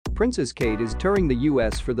Princess Kate is touring the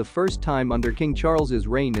US for the first time under King Charles's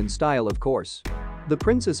reign in style, of course. The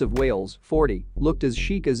Princess of Wales, 40, looked as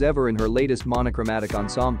chic as ever in her latest monochromatic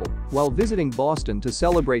ensemble while visiting Boston to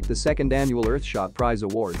celebrate the second annual Earthshot Prize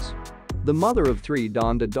Awards. The mother of three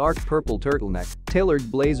donned a dark purple turtleneck,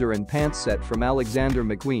 tailored blazer and pants set from Alexander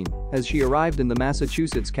McQueen as she arrived in the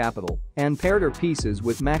Massachusetts capital and paired her pieces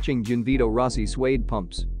with matching Gianvito Rossi suede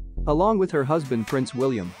pumps. Along with her husband Prince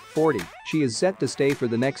William, 40, she is set to stay for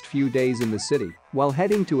the next few days in the city while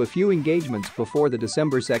heading to a few engagements before the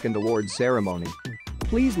December 2nd awards ceremony.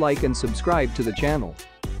 Please like and subscribe to the channel.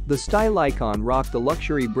 The style icon rocked the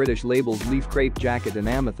luxury British label's Leaf Crepe Jacket in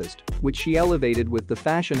Amethyst, which she elevated with the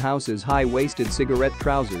fashion house's high-waisted cigarette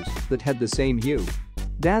trousers that had the same hue.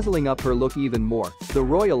 Dazzling up her look even more, the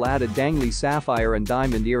royal added dangly sapphire and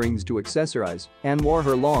diamond earrings to accessorize and wore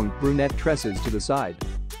her long, brunette tresses to the side.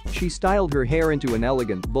 She styled her hair into an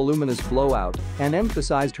elegant, voluminous blowout and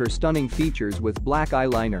emphasized her stunning features with black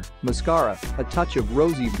eyeliner, mascara, a touch of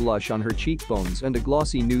rosy blush on her cheekbones and a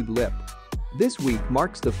glossy nude lip. This week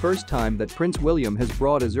marks the first time that Prince William has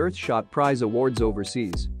brought his Earthshot Prize Awards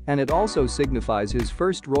overseas, and it also signifies his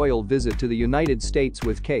first royal visit to the United States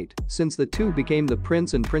with Kate since the two became the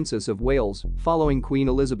Prince and Princess of Wales following Queen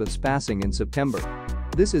Elizabeth's passing in September.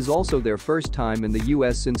 This is also their first time in the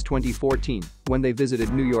US since 2014, when they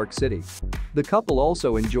visited New York City. The couple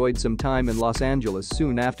also enjoyed some time in Los Angeles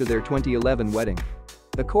soon after their 2011 wedding.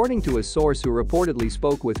 According to a source who reportedly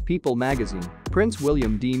spoke with People magazine, Prince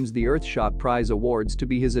William deems the Earthshot Prize Awards to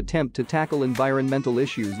be his attempt to tackle environmental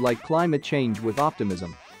issues like climate change with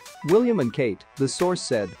optimism. William and Kate, the source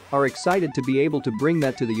said, are excited to be able to bring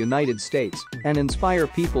that to the United States and inspire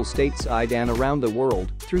people stateside and around the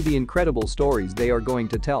world through the incredible stories they are going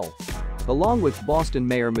to tell. Along with Boston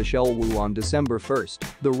Mayor Michelle Wu on December 1st,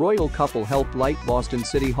 the royal couple helped light Boston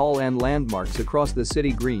City Hall and landmarks across the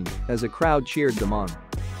city green as a crowd cheered them on.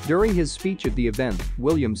 During his speech at the event,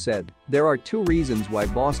 William said, "There are two reasons why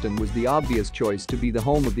Boston was the obvious choice to be the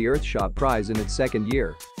home of the Earthshot Prize in its second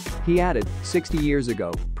year." He added, 60 years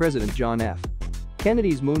ago, President John F.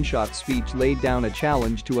 Kennedy's moonshot speech laid down a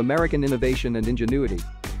challenge to American innovation and ingenuity.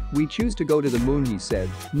 "We choose to go to the moon," he said,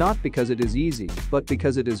 "not because it is easy, but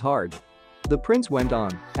because it is hard." The prince went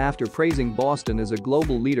on, after praising Boston as a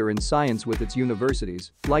global leader in science with its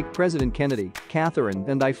universities, like President Kennedy, Catherine,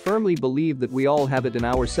 and "I firmly believe that we all have it in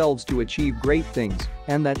ourselves to achieve great things,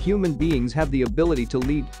 and that human beings have the ability to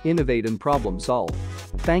lead, innovate and problem solve."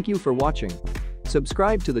 Thank you for watching.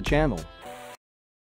 Subscribe to the channel.